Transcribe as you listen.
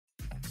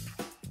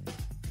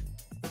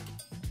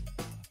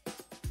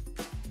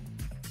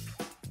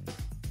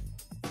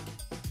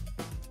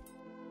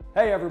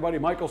Hey everybody,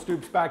 Michael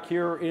Stoops back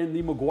here in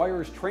the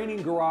Meguiar's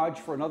training garage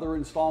for another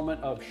installment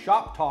of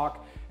Shop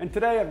Talk. And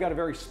today I've got a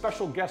very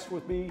special guest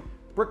with me.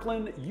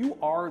 Briklyn, you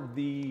are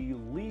the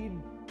lead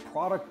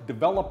product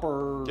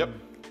developer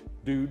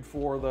dude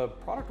for the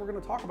product we're going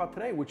to talk about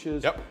today, which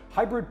is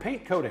hybrid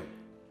paint coating.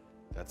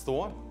 That's the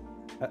one.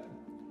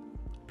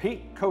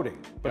 Paint coating,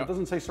 but it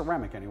doesn't say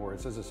ceramic anywhere. It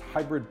says it's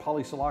hybrid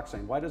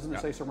polysiloxane. Why doesn't it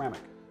say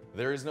ceramic?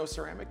 There is no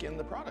ceramic in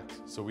the product,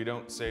 so we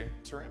don't say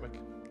ceramic.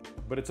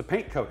 But it's a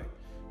paint coating.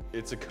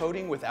 It's a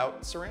coating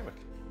without ceramic.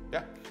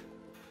 Yeah.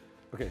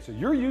 Okay, so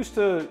you're used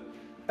to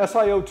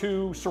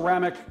SiO2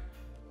 ceramic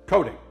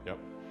coating. Yep.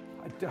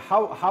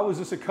 How is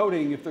this a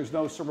coating if there's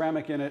no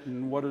ceramic in it,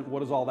 and what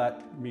does all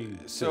that mean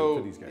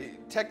to these guys?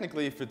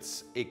 Technically, if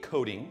it's a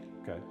coating,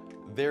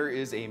 there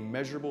is a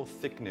measurable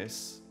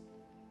thickness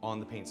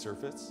on the paint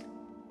surface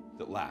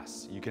that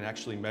lasts. You can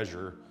actually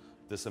measure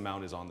this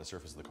amount is on the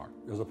surface of the car.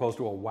 As opposed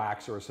to a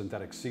wax or a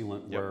synthetic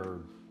sealant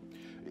where...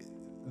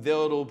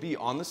 It'll be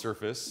on the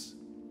surface.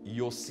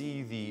 You'll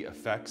see the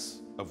effects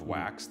of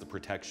wax, the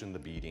protection, the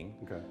beading.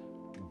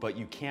 But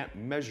you can't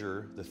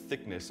measure the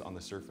thickness on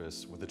the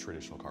surface with a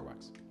traditional car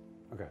wax.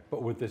 Okay,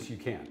 but with this you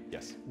can?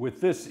 Yes.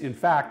 With this, in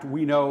fact,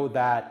 we know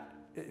that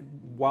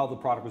while the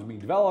product was being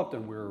developed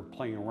and we're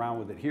playing around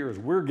with it here as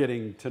we're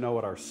getting to know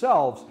it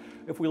ourselves,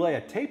 if we lay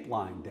a tape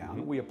line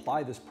down, we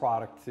apply this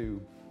product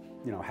to,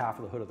 you know, half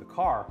of the hood of the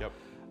car,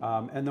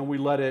 and then we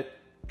let it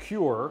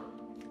cure,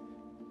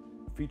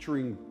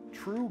 featuring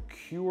true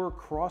cure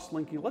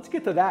cross-linking. Let's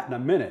get to that in a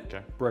minute,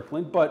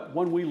 Briklyn, but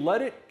when we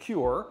let it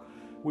cure,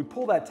 we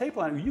pull that tape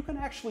line, you can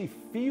actually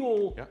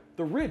feel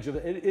the ridge of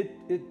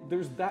it.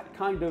 There's that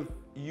kind of...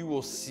 You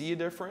will see a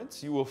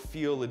difference, you will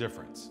feel a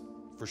difference,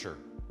 for sure.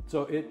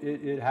 So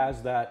it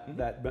has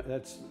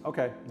that's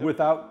okay,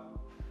 without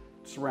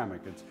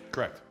ceramic. It's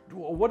correct.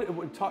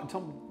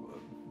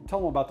 Tell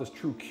them about this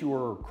True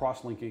Cure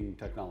cross-linking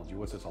technology.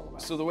 What's this all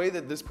about? So the way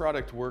that this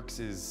product works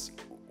is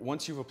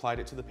once you've applied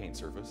it to the paint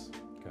surface,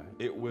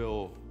 it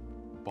will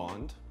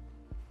bond,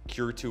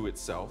 cure to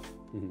itself,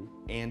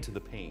 and to the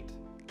paint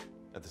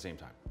at the same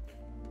time.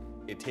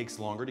 It takes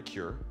longer to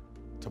cure,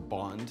 to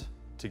bond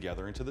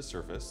together into the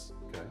surface,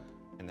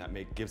 and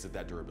that gives it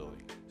that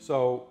durability.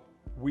 So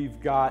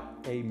we've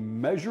got a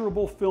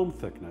measurable film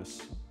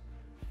thickness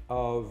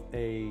of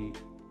a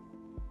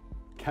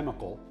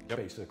chemical,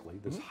 basically,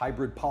 this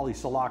hybrid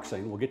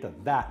polysiloxane. We'll get to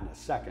that in a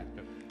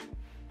second.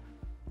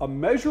 A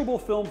measurable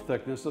film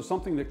thickness of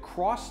something that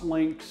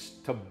cross-links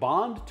to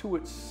bond to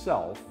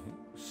itself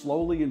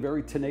slowly and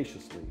very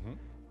tenaciously,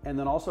 and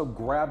then also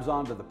grabs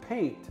onto the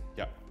paint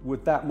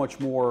with that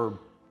much more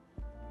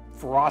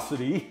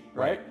ferocity,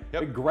 right?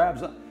 It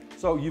grabs on.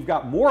 So you've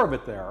got more of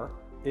it there.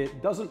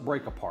 It doesn't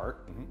break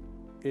apart.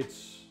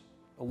 It's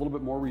a little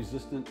bit more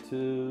resistant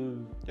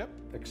to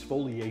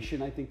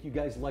exfoliation, I think you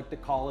guys like to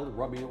call it,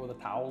 rubbing it with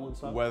a towel and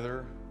stuff.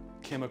 Weather,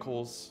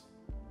 chemicals,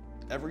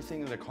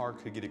 everything that a car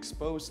could get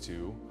exposed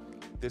to,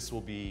 this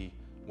will be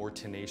more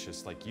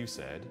tenacious, like you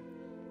said,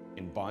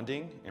 in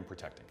bonding and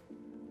protecting.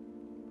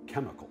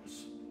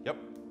 Chemicals. Yep.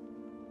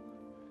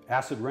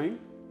 Acid rain?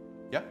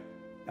 Yep.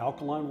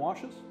 Alkaline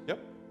washes? Yep.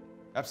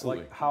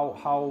 Absolutely. Like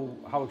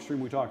how extreme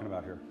are we talking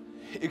about here?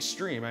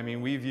 Extreme. I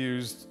mean, we've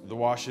used the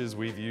washes,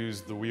 we've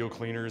used the wheel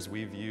cleaners,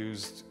 we've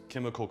used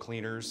chemical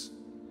cleaners.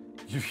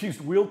 You've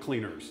used wheel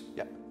cleaners?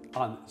 Yeah.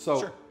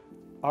 So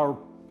our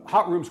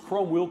Hot Room's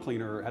chrome wheel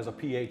cleaner has a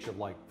pH of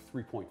like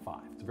 3.5.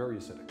 It's very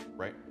acidic.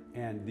 Right.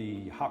 And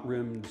the Hot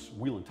Rim's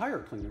wheel and tire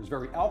cleaner is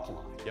very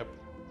alkaline. Yep.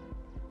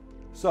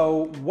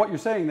 So what you're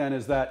saying then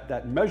is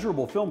that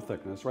measurable film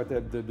thickness, right,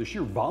 the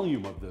sheer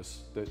volume of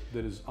this that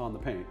is on the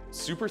paint.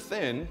 Super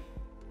thin,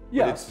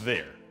 but it's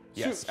there.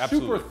 Yes,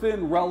 absolutely. Super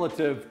thin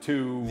relative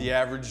to... the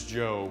average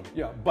Joe.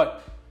 Yeah,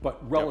 but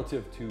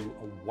relative to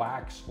a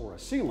wax or a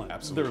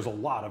sealant, there's a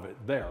lot of it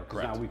there,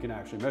 because now we can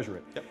actually measure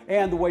it.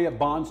 And the way it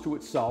bonds to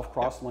itself,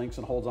 cross-links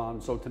and holds on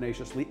so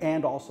tenaciously,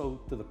 and also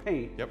to the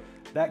paint,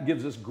 that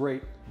gives us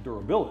great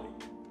durability.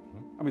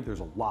 I mean, there's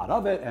a lot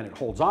of it, and it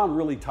holds on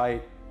really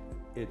tight.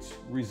 It's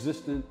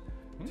resistant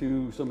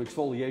to some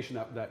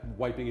exfoliation, that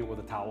wiping it with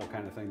a towel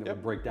kind of thing that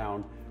would break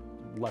down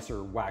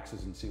lesser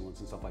waxes and sealants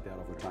and stuff like that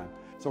over time.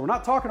 So we're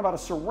not talking about a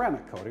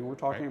ceramic coating, we're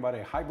talking about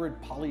a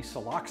hybrid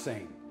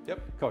polysiloxane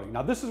coating.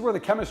 Now this is where the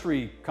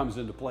chemistry comes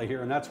into play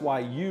here, and that's why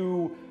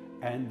you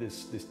and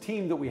this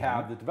team that we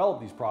have that develop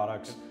these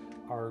products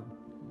are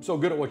so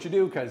good at what you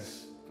do,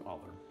 because,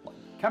 well, they're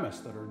like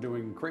chemists that are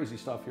doing crazy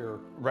stuff here.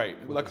 Right.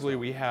 Luckily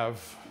we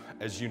have,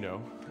 as you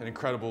know, an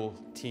incredible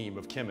team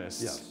of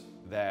chemists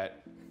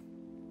that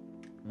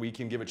we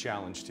can give a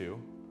challenge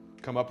to,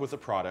 come up with a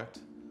product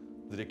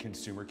that a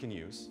consumer can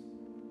use,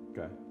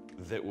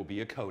 that will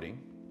be a coating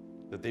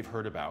that they've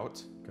heard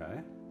about,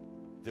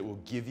 that will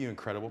give you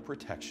incredible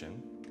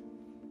protection,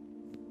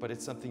 but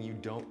it's something you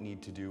don't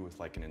need to do with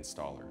like an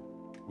installer.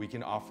 We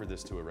can offer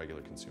this to a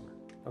regular consumer.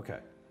 Okay,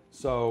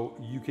 so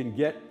you can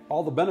get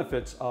all the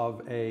benefits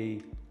of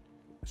a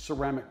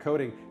ceramic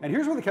coating. And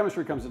here's where the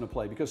chemistry comes into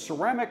play, because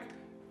ceramic,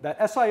 that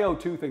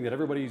SiO2 thing that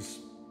everybody's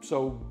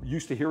so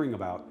used to hearing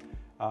about,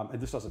 and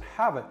this doesn't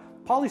have it,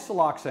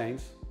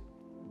 polysiloxanes,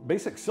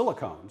 basic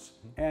silicones,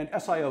 and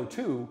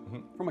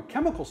SiO2, from a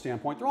chemical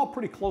standpoint, they're all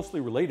pretty closely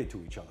related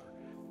to each other.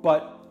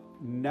 But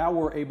now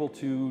we're able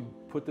to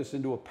put this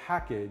into a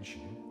package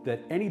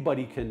that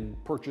anybody can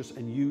purchase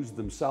and use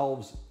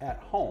themselves at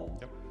home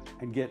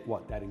and get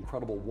what? That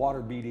incredible water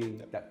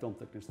beating, that film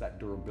thickness, that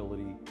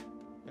durability,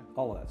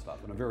 all of that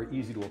stuff in a very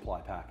easy to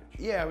apply package.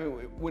 Yeah, I mean,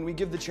 when we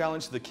give the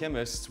challenge to the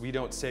chemists, we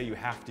don't say you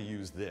have to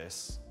use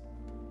this.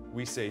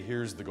 We say,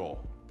 here's the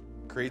goal.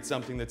 Create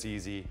something that's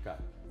easy,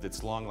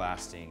 that's long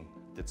lasting,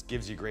 that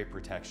gives you great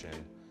protection.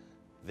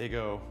 They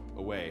go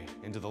away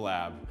into the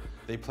lab,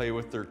 they play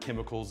with their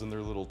chemicals in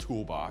their little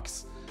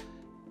toolbox,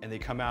 and they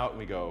come out and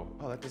we go,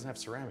 oh, that doesn't have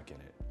ceramic in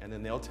it. And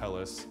then they'll tell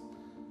us,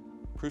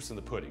 proof's in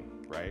the pudding,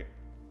 right?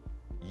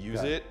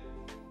 Use it,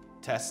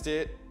 test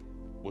it,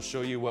 we'll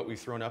show you what we've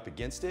thrown up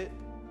against it.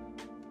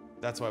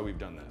 That's why we've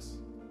done this.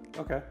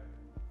 Okay,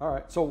 all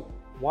right. So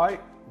why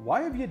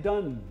have you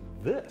done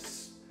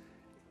this?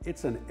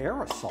 It's an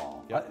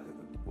aerosol.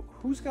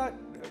 Who's got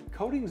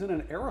coatings in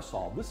an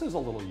aerosol? This is a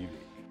little unique.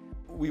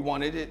 We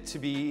wanted it to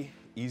be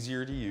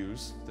easier to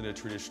use than a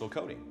traditional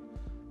coating.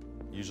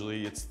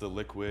 Usually it's the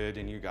liquid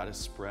and you gotta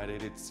spread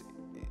it.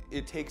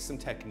 It takes some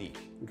technique,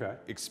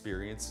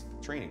 experience,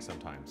 training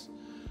sometimes.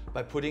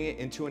 By putting it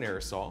into an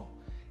aerosol,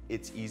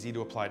 it's easy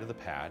to apply to the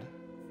pad.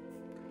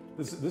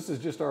 This is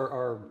just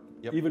our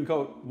even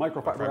coat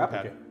microfiber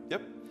applicator.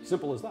 Yep.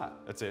 Simple as that.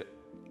 That's it.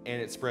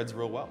 And it spreads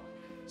real well.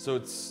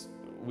 So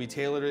we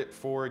tailored it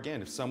for,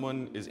 again, if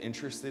someone is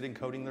interested in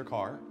coating their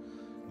car,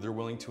 they're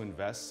willing to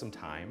invest some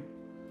time,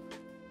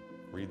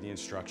 read the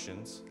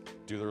instructions,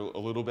 do a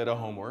little bit of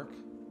homework.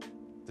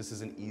 This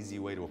is an easy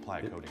way to apply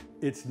a coating.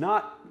 It's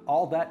not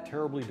all that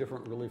terribly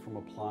different really from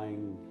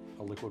applying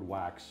a liquid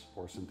wax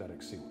or synthetic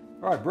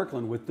sealant. All right,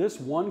 Briklyn, with this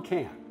one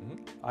can,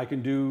 I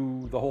can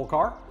do the whole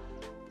car?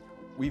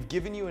 We've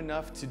given you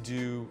enough to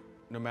do,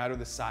 no matter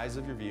the size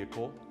of your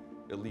vehicle,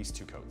 at least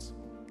 2 coats.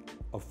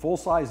 A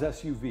full-size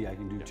SUV, I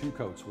can do 2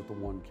 coats with the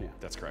one can.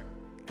 That's correct.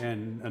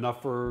 And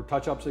enough for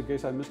touch-ups in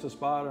case I missed a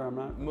spot or I'm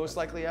not? Most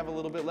likely have a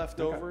little bit left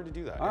over to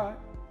do that. All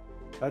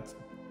right.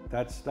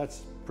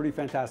 That's pretty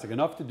fantastic.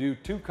 Enough to do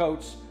 2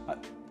 coats.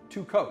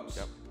 2 coats.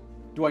 Yep.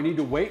 Do I need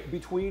to wait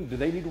between? Do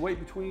they need to wait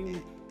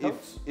between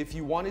coats? If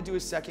you want to do a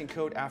second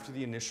coat after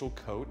the initial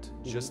coat,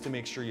 just to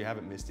make sure you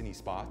haven't missed any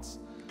spots,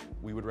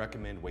 we would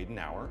recommend wait an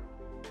hour,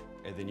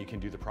 and then you can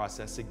do the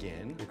process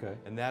again.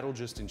 And that'll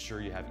just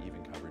ensure you have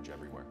even coverage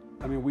everywhere.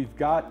 I mean, we've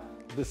got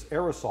this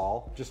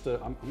aerosol.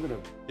 I'm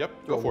going to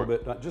go for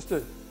it.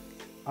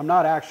 I'm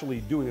not actually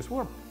doing this.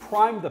 We're going to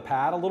prime the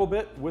pad a little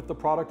bit with the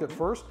product at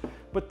first,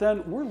 but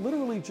then we're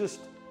literally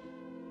just,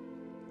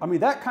 I mean,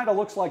 that kind of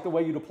looks like the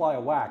way you'd apply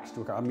a wax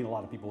to a car. I mean, a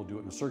lot of people will do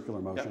it in a circular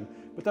motion,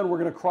 but then we're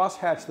going to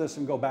cross-hatch this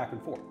and go back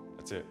and forth.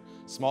 That's it.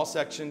 Small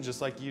section,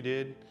 just like you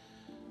did.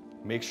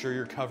 Make sure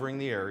you're covering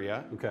the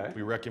area.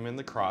 We recommend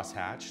the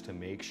cross-hatch to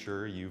make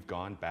sure you've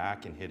gone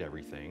back and hit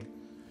everything.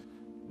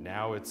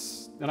 Now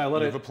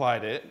you've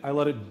applied it. I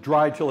let it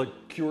dry till it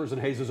cures and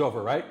hazes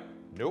over, right?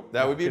 Nope,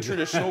 that would be a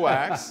traditional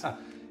wax.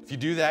 If you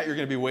do that, you're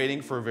going to be waiting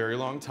for a very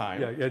long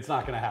time. Yeah, it's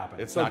not going to happen.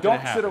 It's not going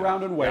to happen. Don't sit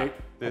around and wait.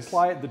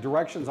 Apply it. The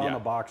directions on the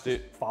box.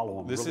 Just follow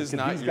them. This is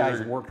not these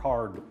guys worked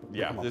hard.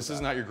 This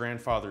is not your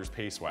grandfather's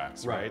paste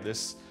wax, right?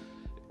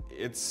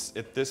 It's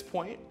at this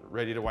point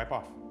ready to wipe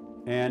off.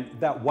 And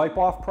that wipe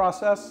off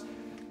process,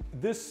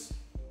 this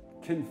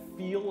can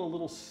feel a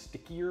little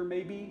stickier,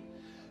 maybe.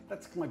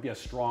 That might be a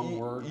strong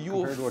word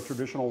compared to a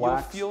traditional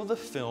wax. You'll feel the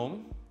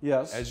film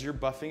as you're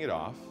buffing it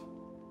off.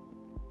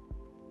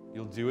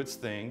 You'll do its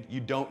thing. You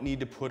don't need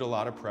to put a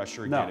lot of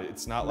pressure against it.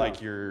 It's not like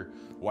you're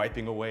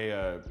wiping away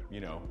a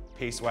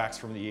paste wax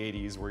from the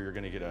 80s where you're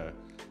going to get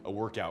a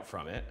workout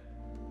from it.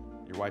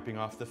 You're wiping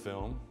off the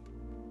film.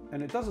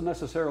 And it doesn't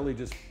necessarily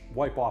just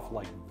wipe off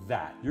like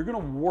that. You're going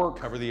to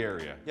cover the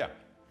area,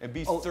 and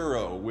be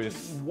thorough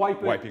with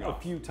wiping off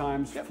a few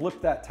times.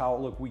 Flip that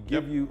towel. Look, we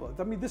give you.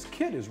 I mean, this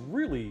kit is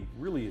really,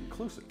 really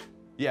inclusive.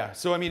 Yeah.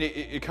 So I mean,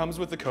 it comes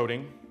with the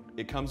coating.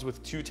 It comes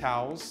with 2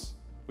 towels,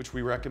 which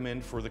we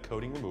recommend for the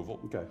coating removal.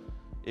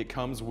 It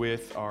comes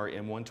with our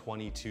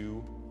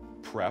M122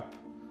 prep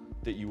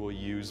that you will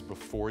use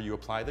before you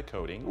apply the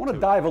coating. I want to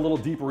dive a little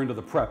deeper into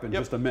the prep in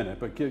just a minute,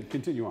 but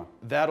continue on.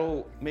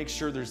 That'll make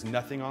sure there's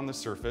nothing on the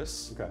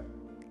surface.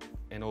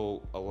 And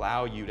it'll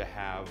allow you to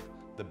have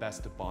the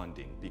best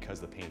bonding because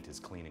the paint is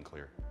clean and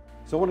clear.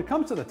 So when it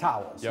comes to the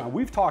towels, now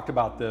we've talked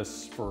about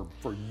this for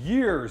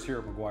years here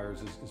at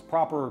Meguiar's, is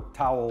proper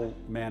towel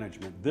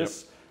management.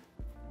 That's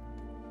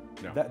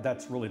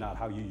really not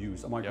how you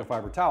use a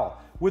microfiber towel.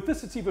 With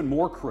this, it's even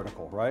more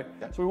critical, right?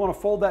 So we want to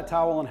fold that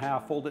towel in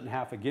half, fold it in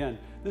half again.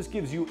 This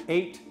gives you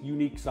 8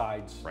 unique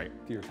sides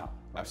to your towel.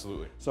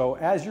 Absolutely. So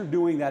as you're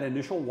doing that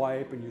initial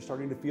wipe and you're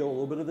starting to feel a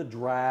little bit of the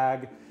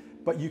drag,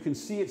 but you can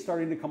see it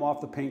starting to come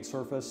off the paint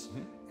surface.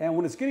 And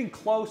when it's getting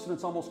close and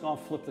it's almost gone,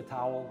 flip the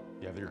towel.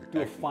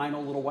 Do a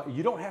final little wipe.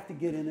 You don't have to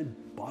get in and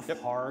buff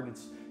hard.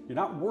 You're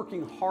not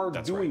working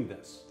hard doing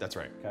this. That's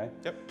right. Okay?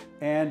 Yep.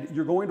 And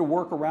you're going to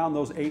work around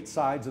those 8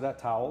 sides of that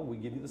towel. We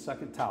give you the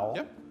second towel.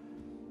 Yep.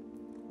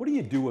 What do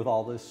you do with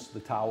all this, the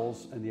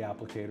towels and the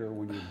applicator,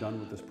 when you're done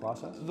with this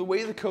process? The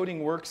way the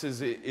coating works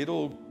is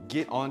it'll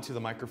get onto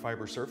the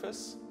microfiber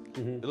surface.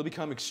 It'll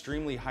become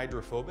extremely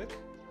hydrophobic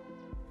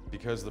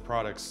because the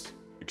product's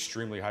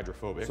extremely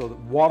hydrophobic. So the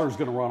water's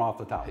going to run off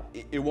the towel.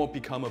 It won't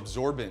become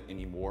absorbent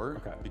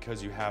anymore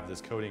because you have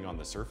this coating on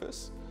the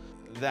surface.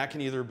 That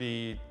can either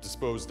be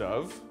disposed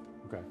of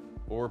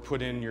or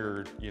put in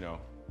your,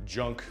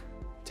 junk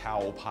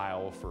towel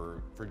pile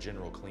for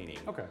general cleaning.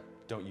 Okay.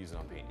 Don't use it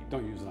on paint anymore.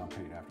 Don't use it on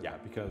paint after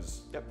that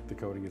because the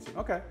coating is,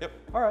 okay. Yep.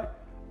 All right.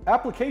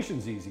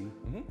 Application's easy,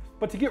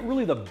 but to get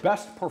really the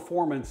best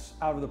performance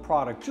out of the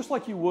product, just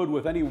like you would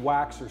with any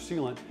wax or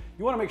sealant,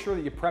 you want to make sure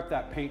that you prep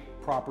that paint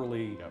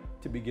properly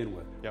to begin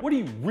with. What do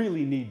you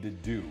really need to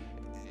do?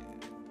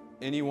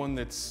 Anyone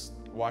that's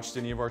watched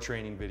any of our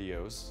training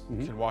videos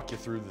can walk you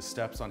through the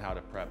steps on how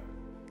to prep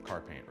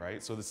car paint,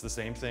 right? So it's the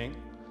same thing.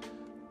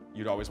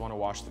 You'd always want to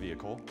wash the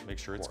vehicle, make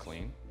sure it's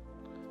clean.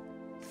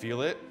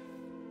 Feel it.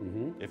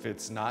 If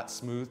it's not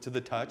smooth to the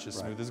touch, as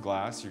smooth as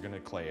glass, you're going to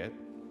clay it.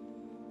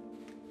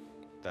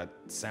 That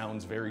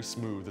sounds very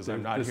smooth as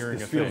I'm not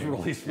hearing a thing. This feels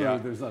really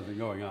smooth. There's nothing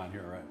going on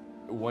here,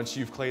 right? Once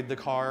you've clayed the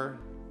car,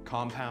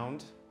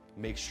 compound,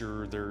 make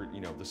sure the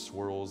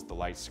swirls, the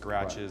light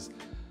scratches,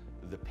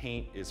 the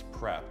paint is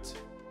prepped.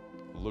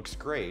 Looks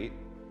great.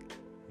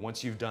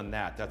 Once you've done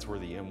that, that's where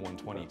the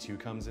M122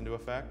 comes into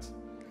effect.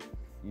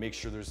 Make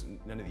sure there's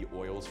none of the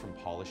oils from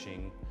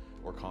polishing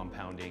or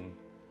compounding.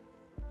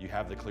 You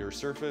have the clear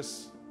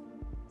surface,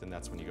 then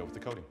that's when you go with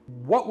the coating.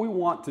 What we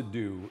want to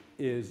do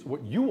is,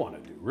 what you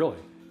want to do really,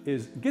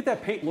 is get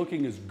that paint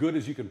looking as good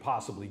as you can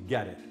possibly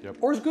get it,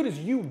 or as good as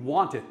you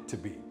want it to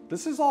be.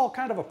 This is all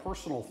kind of a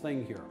personal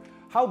thing here.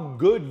 How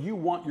good you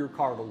want your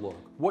car to look,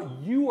 what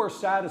you are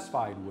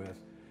satisfied with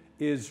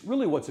is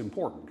really what's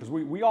important, because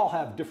we all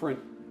have different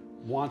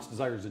wants,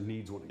 desires, and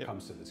needs when it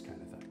comes to this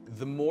kind of thing.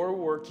 The more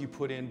work you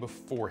put in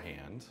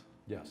beforehand,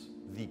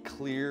 the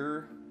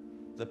clearer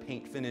the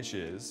paint finish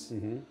is,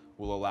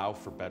 will allow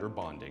for better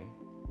bonding,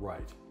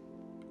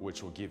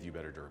 which will give you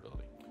better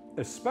durability.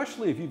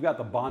 Especially if you've got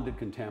the bonded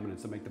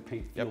contaminants that make the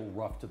paint feel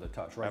rough to the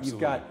touch, right? Absolutely.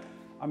 You've got,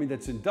 I mean,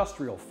 that's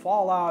industrial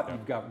fallout,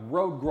 you've got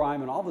road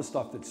grime and all this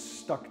stuff that's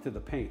stuck to the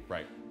paint.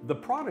 Right. The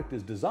product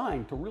is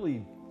designed to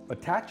really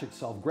attach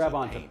itself, grab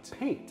onto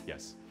paint.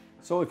 Yes.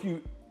 So if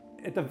you,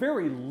 at the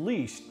very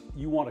least,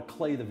 you want to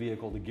clay the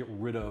vehicle to get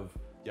rid of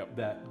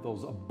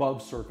those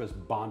above surface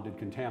bonded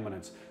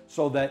contaminants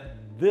so that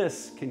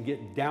this can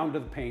get down to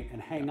the paint and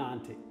hang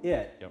on to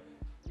it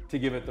to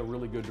give it the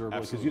really good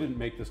durability, because you didn't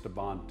make this to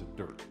bond to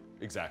dirt.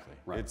 Exactly.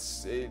 Right.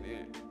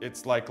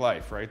 It's like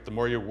life, right? The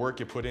more work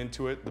you put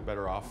into it, the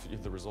better off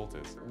the result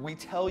is. We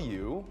tell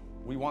you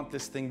we want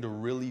this thing to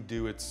really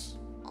do its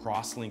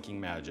cross-linking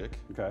magic.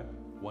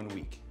 1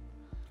 week.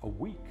 A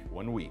week?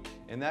 1 week.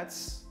 And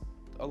that's,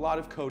 a lot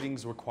of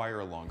coatings require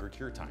a longer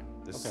cure time.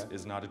 This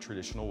is not a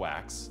traditional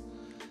wax.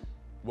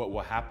 What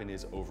will happen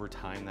is over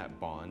time that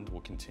bond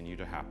will continue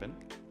to happen.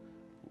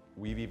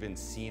 We've even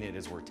seen it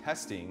as we're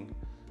testing,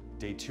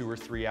 day 2 or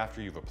 3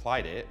 after you've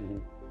applied it,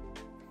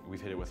 we've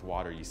hit it with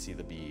water, you see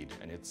the bead,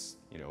 and it's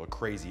a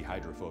crazy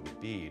hydrophobic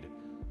bead.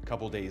 A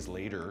couple days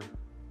later,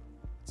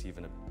 it's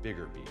even a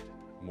bigger bead,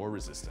 more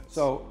resistance.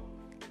 So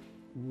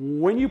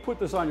when you put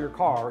this on your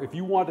car, if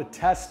you want to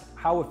test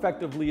how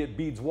effectively it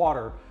beads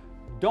water,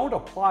 don't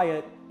apply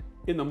it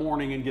in the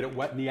morning and get it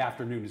wet in the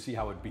afternoon to see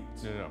how it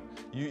beads. No.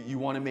 You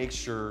want to make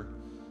sure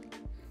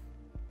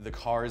the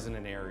car is in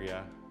an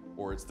area,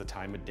 or it's the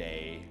time of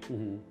day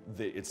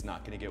that it's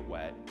not going to get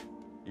wet.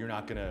 You're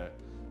not going to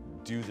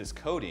do this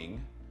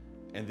coating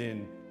and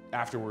then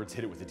afterwards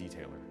hit it with a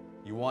detailer.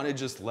 You want to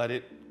just let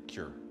it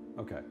cure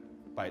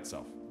by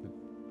itself.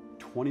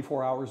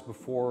 24 hours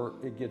before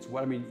it gets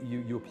wet. I mean,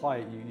 you apply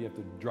it, you have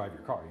to drive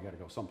your car. You got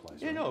to go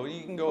someplace. You know,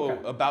 you can go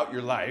about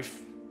your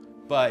life,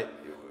 but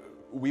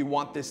we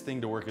want this thing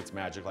to work its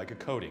magic like a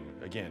coating.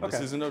 Again, this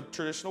isn't a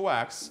traditional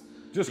wax.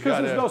 Just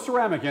because there's no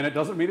ceramic in it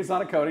doesn't mean it's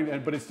not a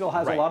coating, but it still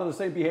has a lot of the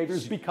same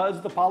behaviors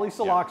because the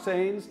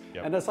polysiloxanes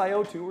and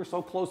SiO2 are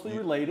so closely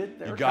related.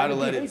 You gotta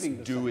let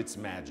it do its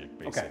magic,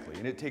 basically.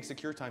 And it takes a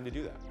cure time to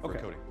do that for a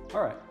coating.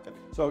 All right.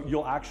 So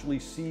you'll actually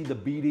see the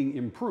beading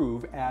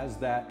improve as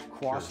that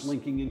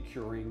cross-linking and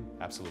curing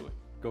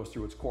goes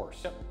through its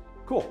course.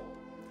 Cool.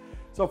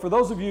 So for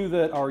those of you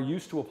that are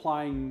used to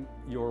applying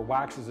your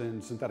waxes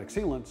and synthetic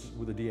sealants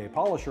with a DA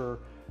polisher,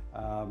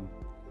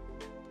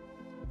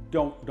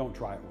 don't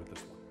try it with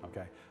this one,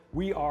 okay?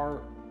 We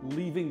are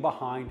leaving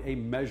behind a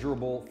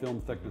measurable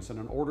film thickness, and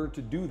in order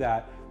to do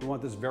that, we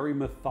want this very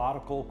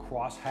methodical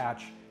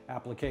cross-hatch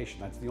application.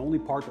 That's the only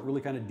part that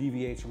really kind of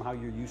deviates from how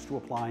you're used to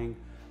applying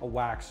a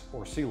wax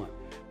or sealant.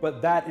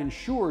 But that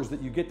ensures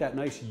that you get that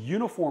nice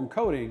uniform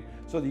coating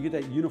so that you get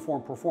that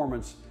uniform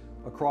performance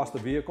across the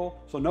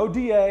vehicle. So no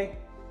DA,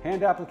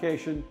 hand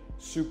application,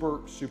 super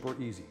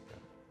easy.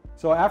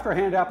 So after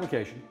hand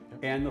application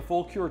and the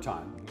full cure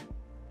time,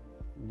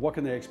 what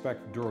can they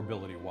expect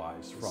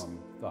durability-wise from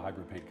the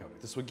hybrid paint coating?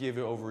 This would give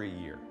you over a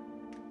year.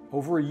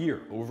 Over a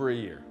year? Over a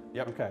year,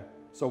 yep. Okay,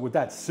 so with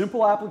that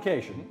simple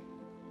application,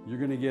 you're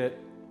gonna get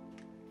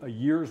a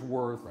year's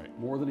worth,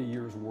 more than a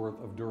year's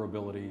worth of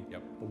durability.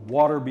 Yep. The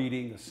water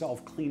beading, the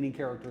self-cleaning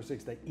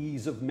characteristics, the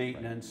ease of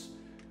maintenance,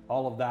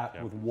 all of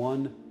that with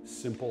one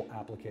simple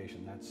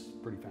application. That's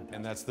pretty fantastic.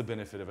 And that's the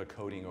benefit of a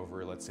coating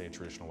over, let's say, a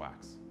traditional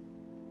wax.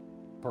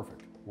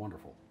 Perfect,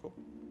 wonderful. Cool.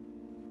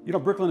 You know,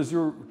 Briklyn, as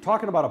you're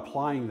talking about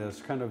applying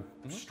this kind of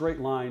straight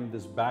line,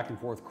 this back and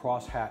forth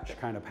crosshatch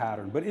kind of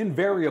pattern, but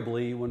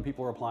invariably when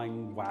people are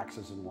applying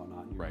waxes and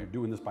whatnot, you're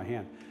doing this by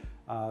hand,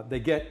 they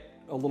get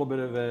a little bit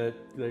of it,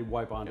 they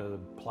wipe onto the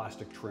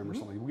plastic trim or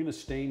something. Are we gonna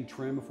stain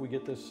trim if we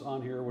get this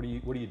on here? What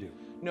do you do?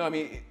 No, I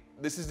mean,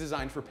 this is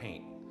designed for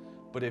paint,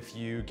 but if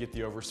you get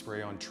the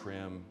overspray on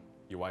trim,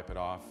 you wipe it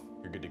off,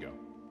 you're good to go.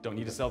 Don't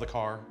need to sell the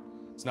car,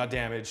 it's not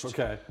damaged.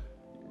 Okay.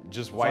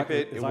 Just wipe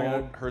it, it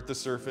won't hurt the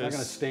surface. It's not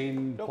gonna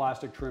stain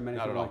plastic trim,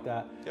 anything like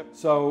that? Yep.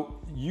 So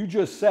you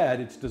just said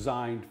it's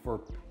designed for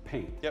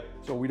paint. Yep.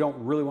 So we don't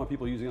really want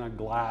people using it on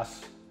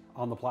glass,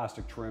 on the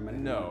plastic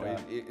trim. No,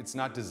 it's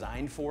not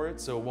designed for it,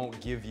 so it won't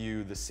give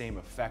you the same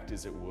effect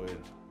as it would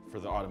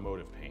for the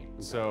automotive paint.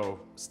 Okay. So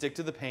stick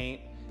to the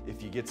paint.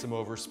 If you get some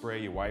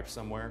overspray, you wipe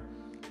somewhere,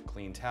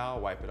 clean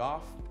towel, wipe it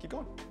off, keep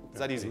going. It's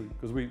that easy.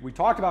 Because we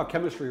talked about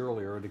chemistry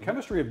earlier. The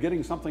chemistry of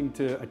getting something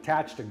to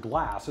attach to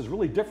glass is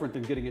really different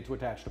than getting it to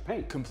attach to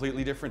paint.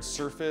 Completely different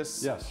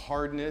surface,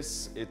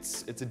 hardness,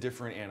 it's a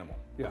different animal,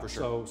 for sure.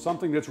 So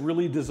something that's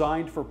really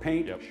designed for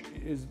paint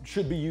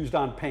should be used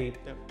on paint,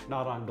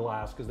 not on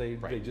glass, because they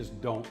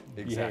just don't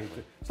behave.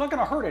 It's not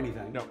gonna hurt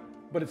anything,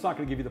 but it's not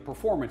gonna give you the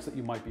performance that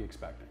you might be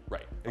expecting.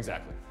 Right,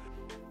 exactly.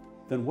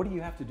 Then what do you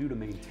have to do to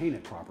maintain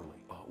it properly?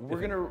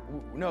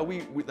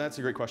 That's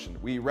a great question.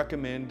 We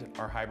recommend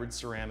our hybrid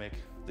ceramic,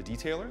 the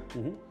detailer.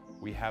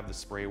 We have the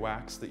spray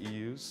wax that you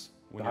use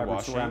when you're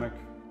washing. Ceramic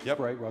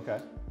spray, okay.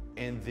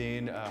 And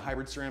then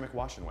hybrid ceramic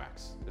wash and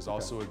wax is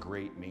also a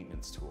great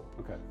maintenance tool.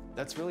 Okay.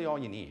 That's really all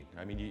you need.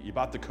 I mean, you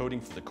bought the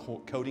coating for the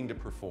coating to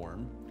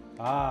perform.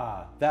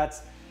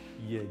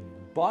 You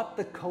bought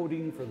the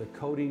coating for the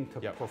coating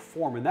to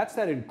perform, and that's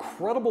that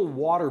incredible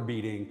water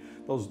beading,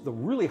 the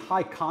really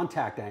high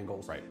contact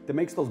angles that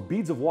makes those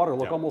beads of water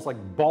look almost like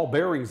ball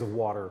bearings of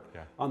water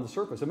on the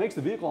surface. It makes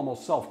the vehicle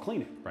almost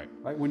self-cleaning.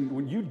 Right.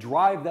 When you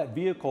drive that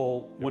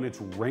vehicle when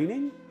it's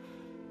raining,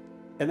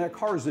 and that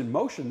car is in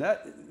motion,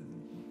 that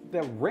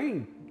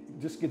rain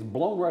just gets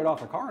blown right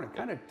off the car, and it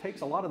kind of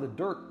takes a lot of the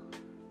dirt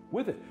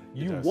with it.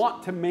 You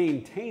want to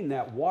maintain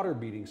that water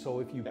beading,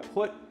 so if you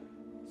put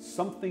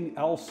something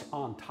else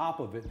on top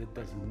of it that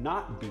does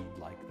not bead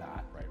like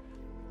that,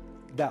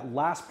 that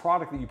last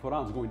product that you put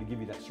on is going to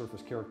give you that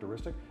surface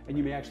characteristic, and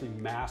you may actually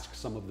mask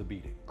some of the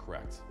beading.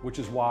 Correct. Which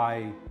is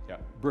why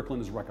Briklyn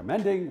is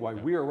recommending, why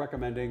we are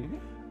recommending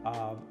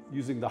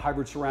using the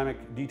hybrid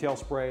ceramic detail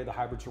spray, the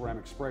hybrid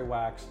ceramic spray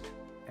wax,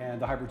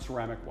 and the hybrid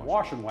ceramic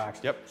wash and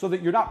wax, so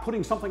that you're not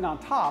putting something on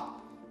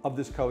top of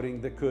this coating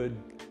that could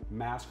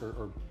mask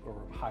or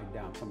hide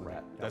down some of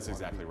that. That's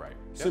exactly right.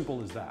 Simple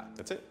as that.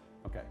 That's it.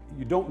 Okay.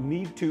 You don't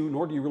need to,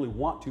 nor do you really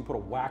want to, put a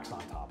wax on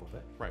top of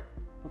it. Right.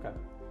 Okay.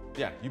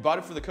 Yeah, you bought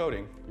it for the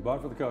coating. You bought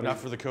it for the coating. Not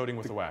for the coating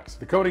with the wax.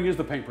 The coating is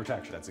the paint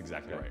protection. That's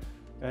exactly right.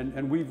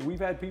 And we've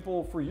had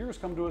people for years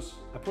come to us,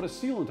 I put a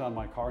sealant on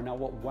my car, now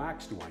what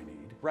wax do I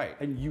need? Right.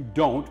 And you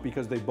don't,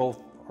 because they both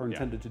are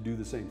intended to do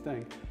the same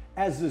thing,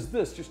 as is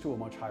this, just to a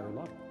much higher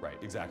level. Right,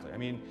 exactly. I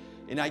mean,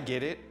 and I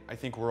get it. I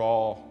think we're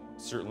all,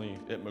 certainly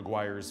at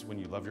Meguiar's, when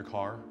you love your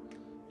car,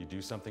 you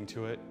do something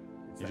to it.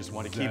 You just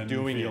want to keep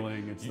doing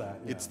it.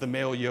 It's the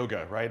male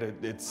yoga, right?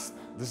 This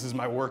is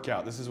my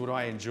workout. This is what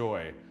I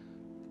enjoy.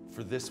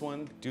 For this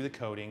one, do the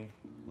coating,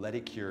 let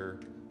it cure.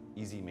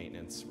 Easy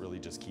maintenance really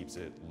just keeps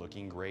it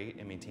looking great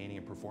and maintaining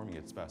and performing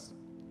at its best.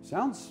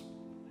 Sounds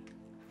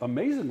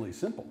amazingly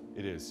simple.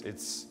 It is.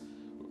 It's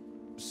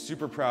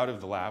super proud of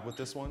the lab with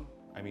this one.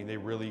 I mean, they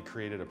really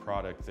created a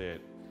product that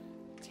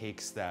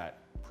takes that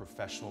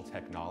professional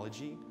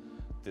technology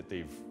that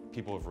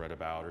people have read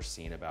about or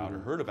seen about or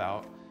heard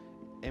about,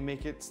 and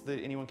make it so that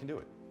anyone can do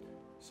it.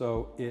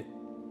 So it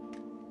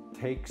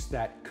takes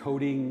that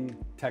coating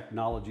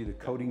technology, the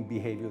coating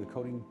behavior, the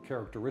coating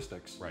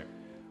characteristics,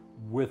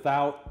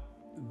 without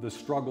the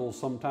struggle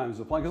sometimes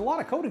of applying. Because a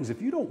lot of coatings,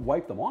 if you don't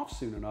wipe them off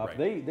soon enough,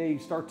 they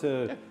start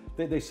to,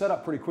 they set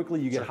up pretty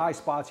quickly. You get high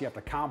spots, you have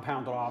to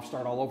compound it off,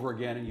 start all over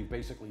again, and you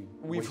basically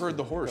We've heard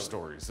the horror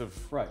stories of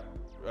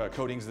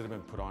coatings that have been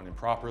put on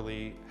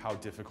improperly, how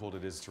difficult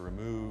it is to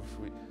remove.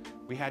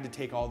 We had to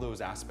take all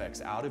those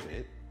aspects out of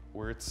it,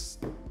 where it's,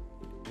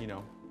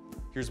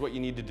 here's what you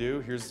need to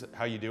do, here's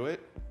how you do it,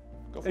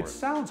 go for it. It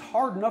sounds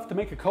hard enough to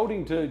make a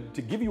coating to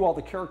give you all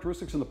the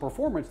characteristics and the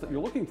performance that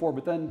you're looking for,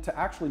 but then to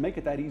actually make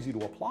it that easy to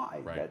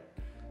apply,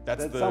 that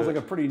sounds like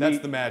a pretty neat That's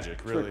the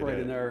magic, really, trick right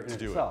in there in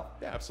itself.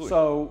 Yeah, absolutely.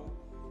 So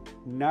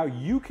now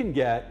you can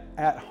get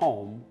at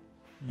home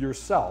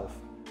yourself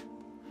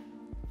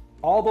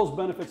all those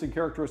benefits and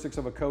characteristics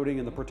of a coating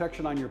and the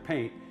protection on your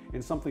paint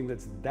in something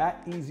that's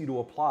that easy to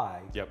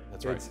apply. Yep,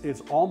 that's right.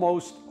 It's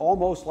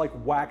almost like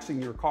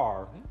waxing your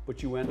car,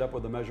 but you end up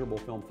with a measurable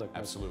film thickness.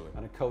 Absolutely.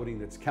 And a coating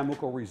that's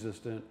chemical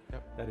resistant,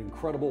 that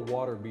incredible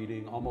water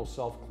beating, almost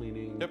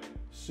self-cleaning,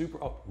 super,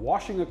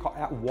 washing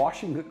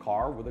a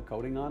car with a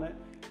coating on it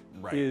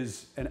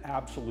is an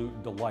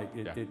absolute delight.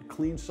 It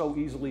cleans so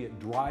easily, it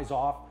dries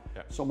off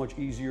so much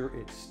easier,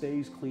 it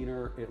stays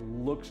cleaner, it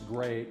looks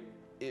great.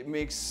 It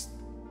makes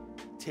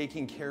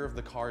taking care of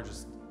the car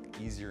just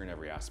easier in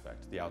every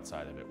aspect, the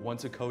outside of it.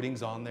 Once a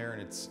coating's on there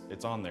and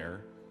it's on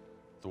there,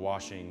 the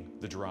washing,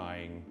 the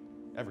drying,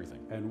 everything.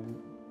 And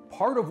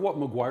part of what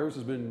Meguiar's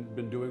has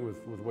been doing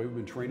with the way we've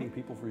been training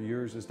people for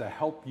years is to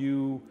help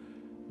you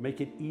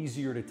make it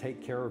easier to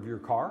take care of your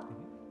car.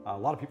 A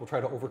lot of people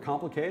try to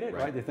overcomplicate it,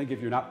 right? They think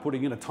if you're not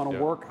putting in a ton of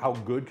work, how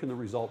good can the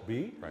result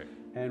be? Right.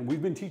 And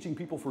we've been teaching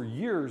people for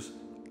years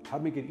how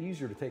to make it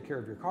easier to take care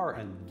of your car,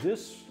 and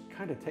this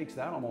kind of takes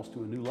that almost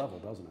to a new level,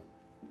 doesn't it?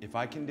 If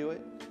I can do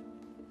it,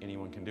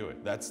 anyone can do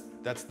it. That's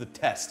the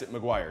test at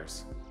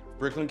Meguiar's.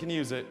 Briklyn can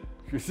use it,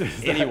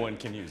 anyone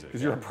can use it.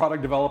 Because you're a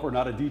product developer,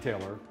 not a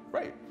detailer.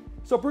 Right.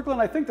 So Briklyn,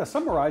 I think to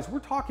summarize, we're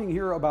talking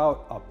here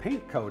about a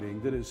paint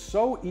coating that is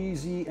so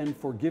easy and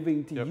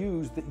forgiving to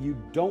use that you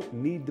don't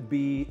need to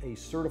be a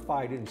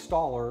certified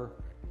installer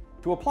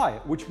to apply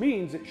it, which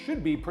means it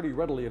should be pretty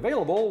readily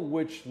available,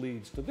 which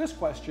leads to this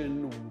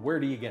question: where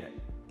do you get it?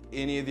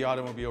 Any of the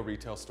automobile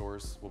retail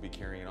stores will be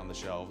carrying it on the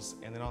shelves,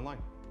 and then online.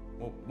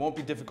 Won't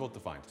be difficult to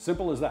find.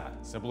 Simple as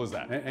that. Simple as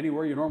that.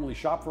 Anywhere you normally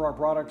shop for our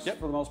products,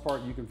 for the most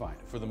part, you can find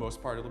it. For the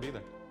most part, it'll be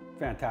there.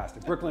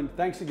 Fantastic. Briklyn,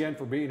 thanks again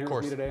for being here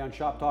with me today on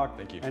Shop Talk.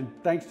 Thank you. And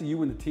thanks to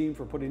you and the team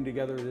for putting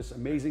together this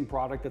amazing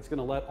product that's going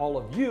to let all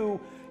of you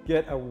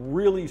get a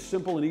really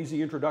simple and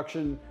easy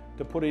introduction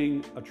to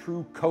putting a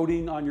true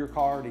coating on your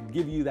car to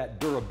give you that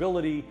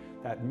durability,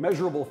 that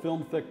measurable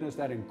film thickness,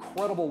 that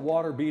incredible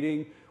water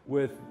beating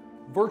with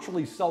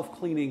virtually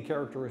self-cleaning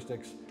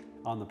characteristics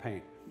on the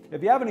paint.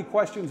 If you have any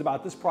questions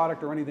about this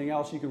product or anything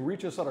else, you can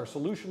reach us at our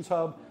Solutions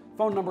Hub.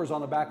 Phone numbers on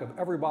the back of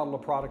every bottle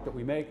of product that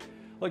we make.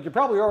 Look, you're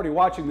probably already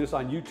watching this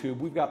on YouTube.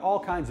 We've got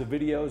all kinds of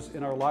videos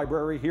in our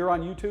library here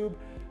on YouTube.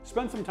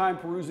 Spend some time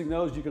perusing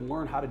those. You can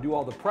learn how to do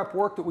all the prep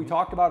work that we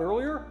talked about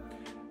earlier.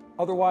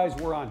 Otherwise,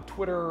 we're on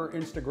Twitter,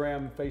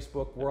 Instagram,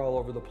 Facebook. We're all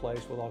over the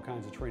place with all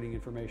kinds of training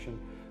information.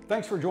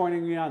 Thanks for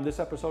joining me on this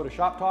episode of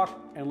Shop Talk,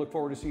 and look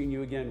forward to seeing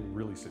you again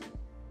really soon.